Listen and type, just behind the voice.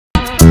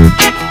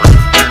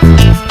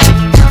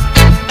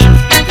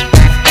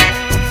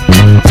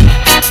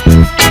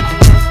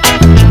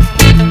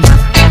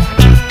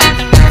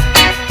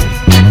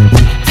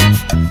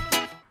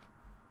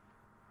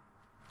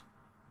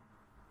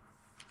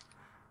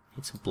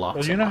Need some blocks.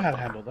 Well, you know how to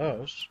handle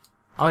those.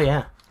 Oh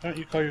yeah. Don't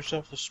you call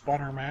yourself the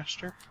spawner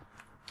master?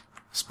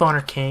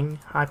 Spawner king,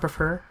 I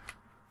prefer.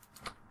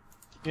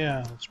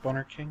 Yeah, the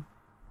spawner king.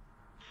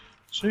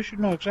 So you should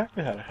know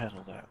exactly how to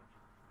handle that.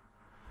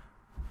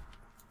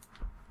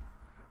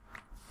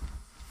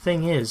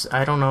 Thing is,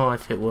 I don't know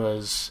if it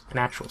was an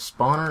actual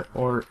spawner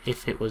or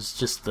if it was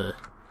just the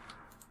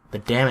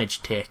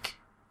damage tick.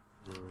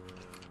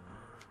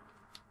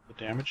 The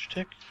damage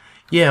tick?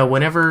 Yeah,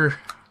 whenever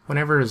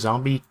a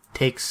zombie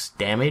takes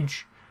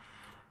damage.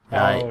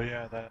 Oh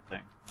yeah, that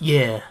thing.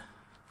 Yeah.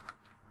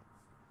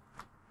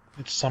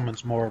 It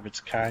summons more of its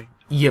kind.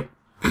 Yep.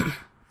 And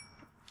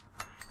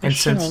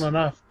Interestingly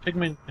enough,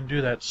 pigmen can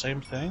do that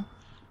same thing,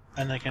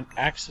 and they can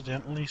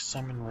accidentally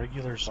summon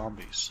regular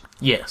zombies.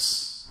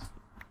 Yes.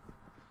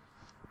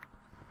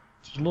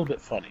 It's a little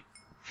bit funny.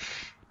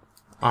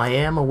 I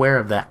am aware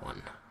of that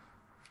one.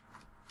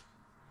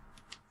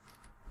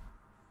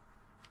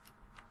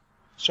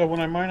 So when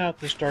I mine out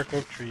this dark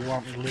oak tree, you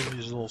want me to leave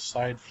these little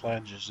side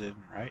flanges in,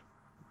 right?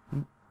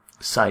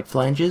 Side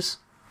flanges?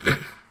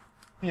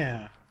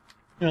 Yeah.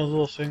 You know, the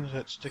little things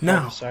that stick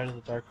out the side of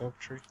the dark oak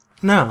tree?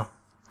 No.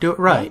 Do it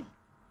right.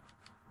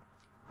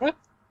 What?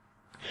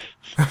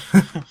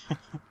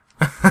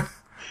 Hi,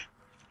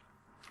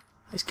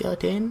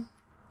 skeleton.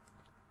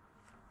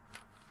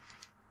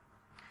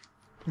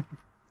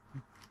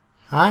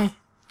 Hi.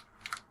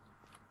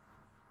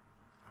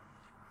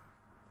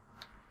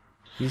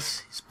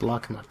 He's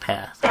blocking my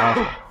path.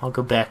 I'll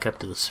go back up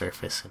to the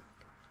surface and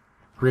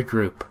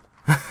regroup.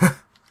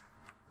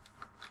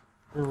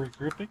 We're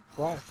regrouping?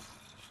 Why?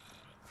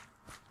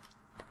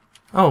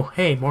 Oh,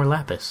 hey, more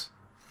lapis.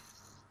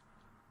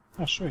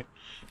 Oh, sweet.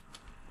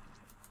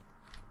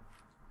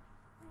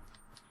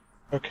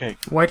 Okay.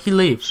 Why'd he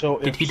leave? So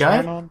Did he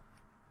die?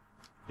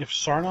 If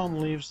Sarnon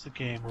leaves the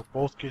game, we're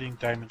both getting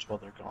diamonds while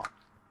they're gone.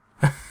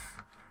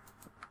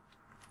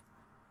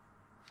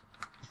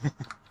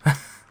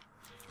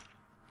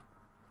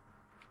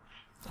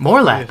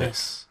 More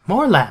lapis.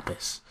 More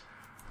lapis.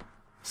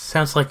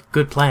 Sounds like a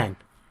good plan.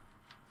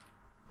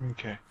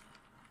 Okay.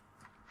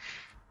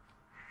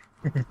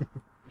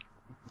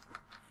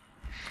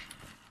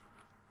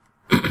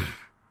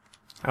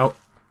 Oh.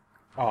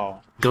 Oh.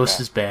 Ghost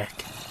is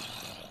back.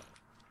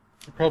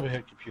 He probably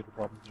had computer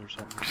problems or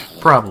something.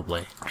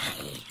 Probably.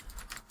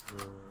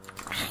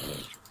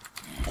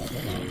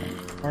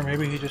 Or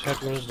maybe he just had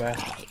to go to his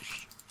bathroom.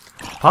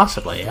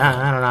 Possibly.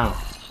 I don't know.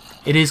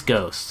 It is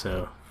Ghost,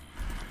 so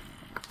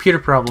computer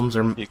problems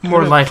are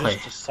more likely.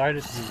 He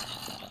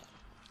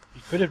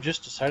could have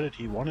just decided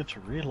he wanted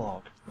to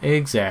relog.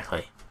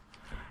 Exactly.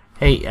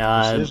 Hey,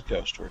 This is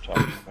Ghost we're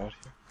talking about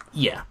here.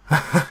 Yeah.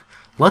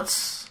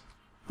 Let's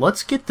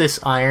get this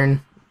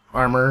iron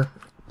armor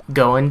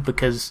going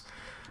because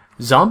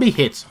zombie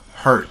hits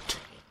hurt.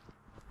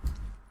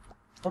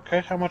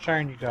 Okay, how much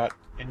iron you got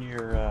in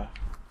your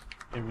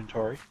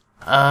inventory?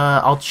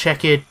 I'll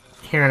check it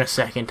here in a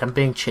second. I'm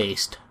being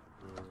chased.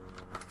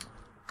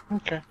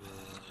 Okay.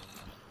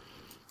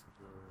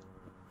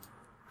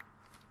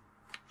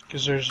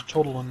 Because there's a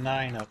total of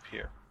 9 up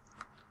here.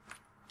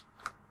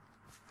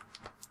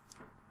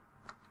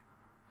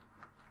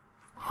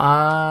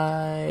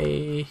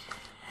 I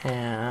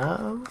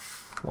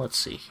have... Let's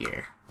see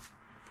here.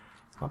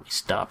 Let me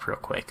stop real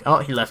quick. Oh,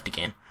 he left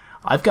again.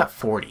 I've got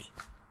 40.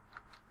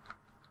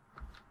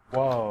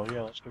 Whoa,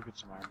 yeah, let's go get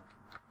some armor.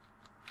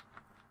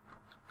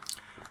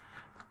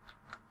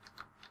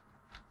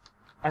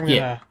 I'm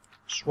gonna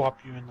swap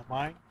you in the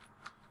mine.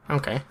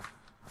 Okay.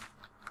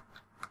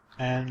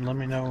 And let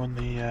me know when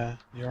the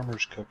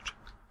armor's cooked.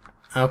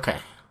 Okay.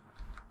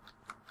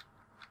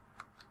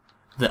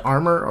 The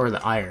armor or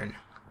the iron?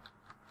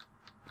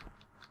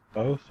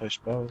 Both, I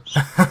suppose.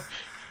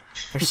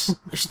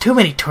 There's too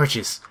many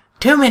torches.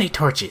 Too many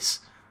torches.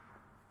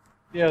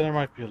 Yeah, there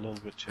might be a little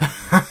bit too.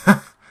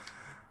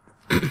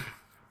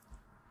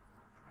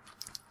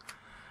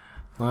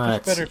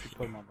 It's better if you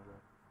put them on the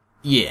road.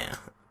 Yeah.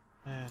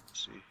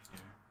 Let's see here.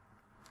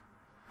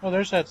 Oh,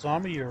 there's that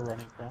zombie you were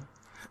running from.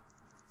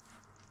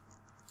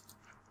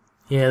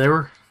 Yeah,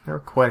 there were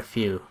quite a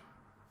few.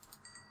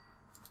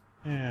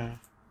 Yeah.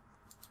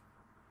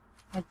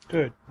 Oh,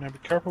 good. Now be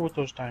careful with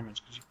those diamonds,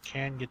 because you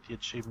can get the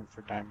achievement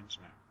for diamonds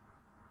now.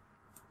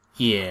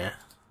 Yeah.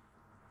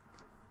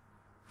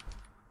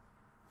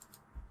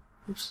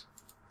 Oops.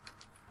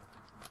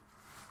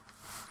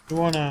 You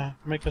wanna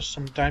make us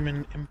some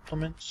diamond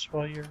implements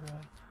while you're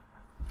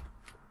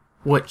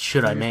What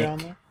should I down make?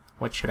 there?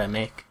 What should I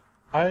make?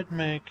 I'd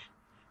make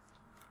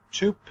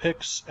 2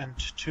 picks and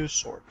 2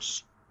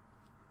 swords.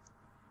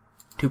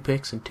 2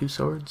 picks and 2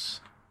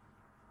 swords?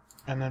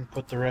 And then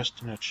put the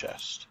rest in a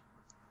chest.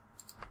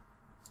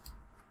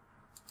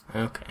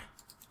 Okay.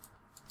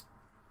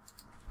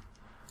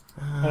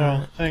 I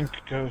don't think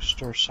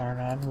Ghost or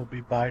Sarnon will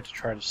be by to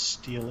try to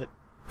steal it.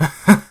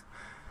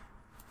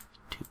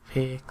 2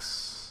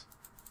 picks,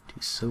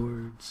 2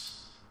 swords.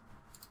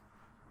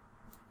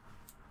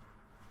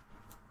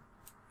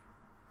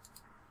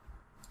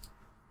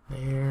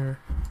 There.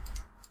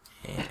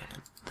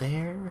 And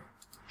there.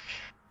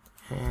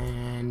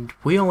 And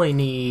we only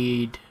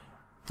need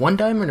 1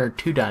 diamond or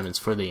 2 diamonds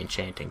for the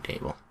enchanting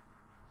table?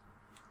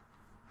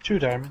 2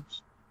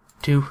 diamonds.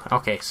 2?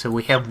 Okay, so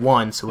we have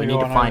 1, so we need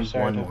to find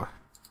 1 more.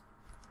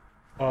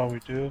 Oh, we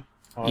do?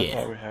 Oh, yeah. I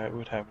thought we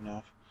would have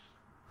enough.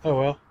 Oh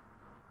well.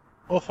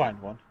 We'll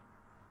find one.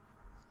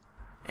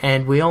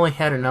 And we only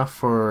had enough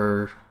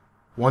for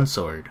 1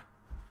 sword.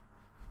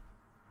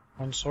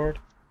 1 sword?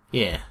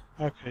 Yeah.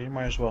 Okay, you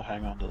might as well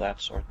hang on to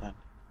that sword then.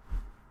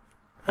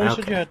 Oh, you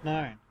said you had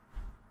 9.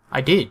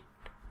 I did.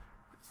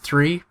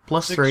 3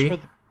 plus 6 3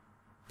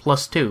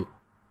 plus 2.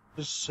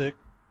 This is 6.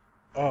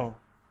 Oh.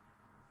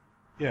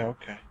 Yeah,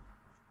 okay.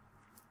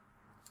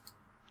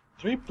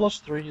 3 plus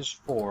 3 is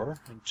 4,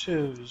 and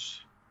 2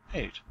 is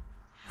 8.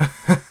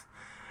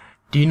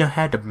 Do you know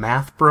how to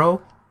math,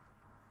 bro?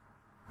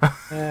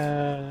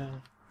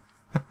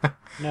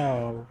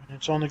 No.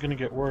 It's only going to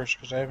get worse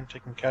because I haven't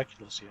taken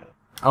calculus yet.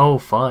 Oh,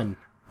 fun.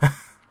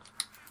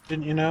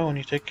 Didn't you know when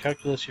you take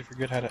calculus you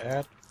forget how to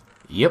add?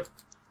 Yep.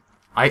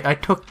 I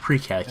took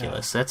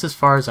pre-calculus. That's as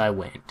far as I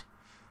went.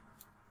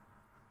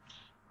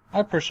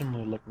 I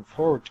personally looking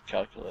forward to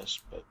calculus,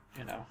 but,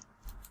 you know.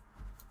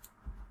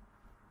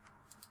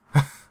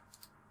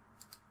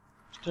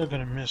 Still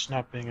going to miss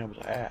not being able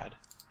to add.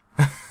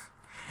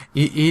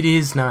 It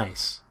is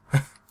nice.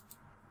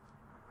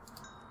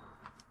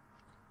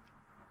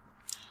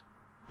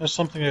 That's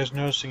something I was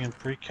noticing in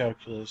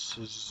pre-calculus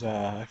is,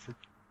 I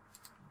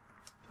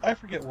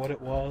forget what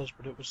it was,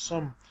 but it was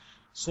some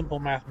simple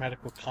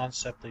mathematical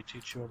concept they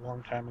teach you a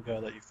long time ago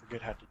that you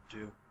forget how to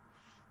do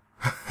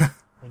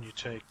when you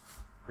take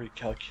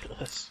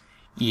pre-calculus.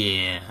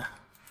 Yeah.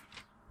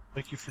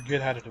 Like you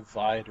forget how to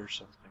divide or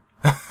something.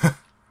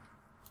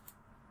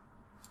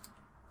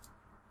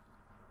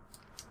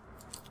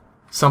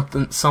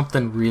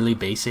 Something really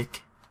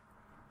basic.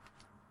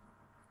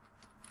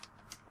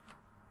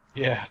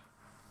 Yeah.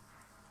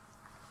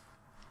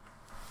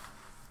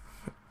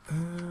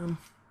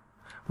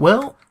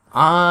 Well,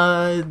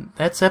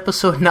 that's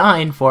episode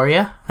 9 for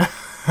you.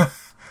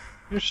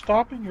 You're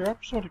stopping your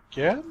episode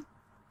again?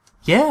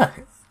 Yeah.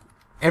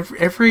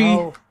 Every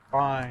Oh,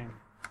 fine.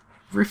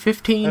 Every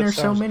 15 That or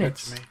so sounds good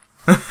minutes.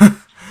 to me.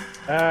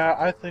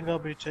 I think I'll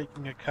be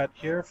taking a cut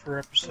here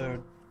for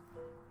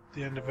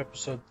the end of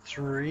episode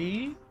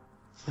 3.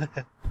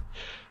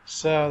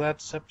 So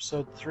that's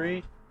episode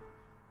 3.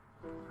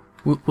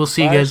 We'll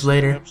see you guys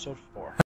later. Episode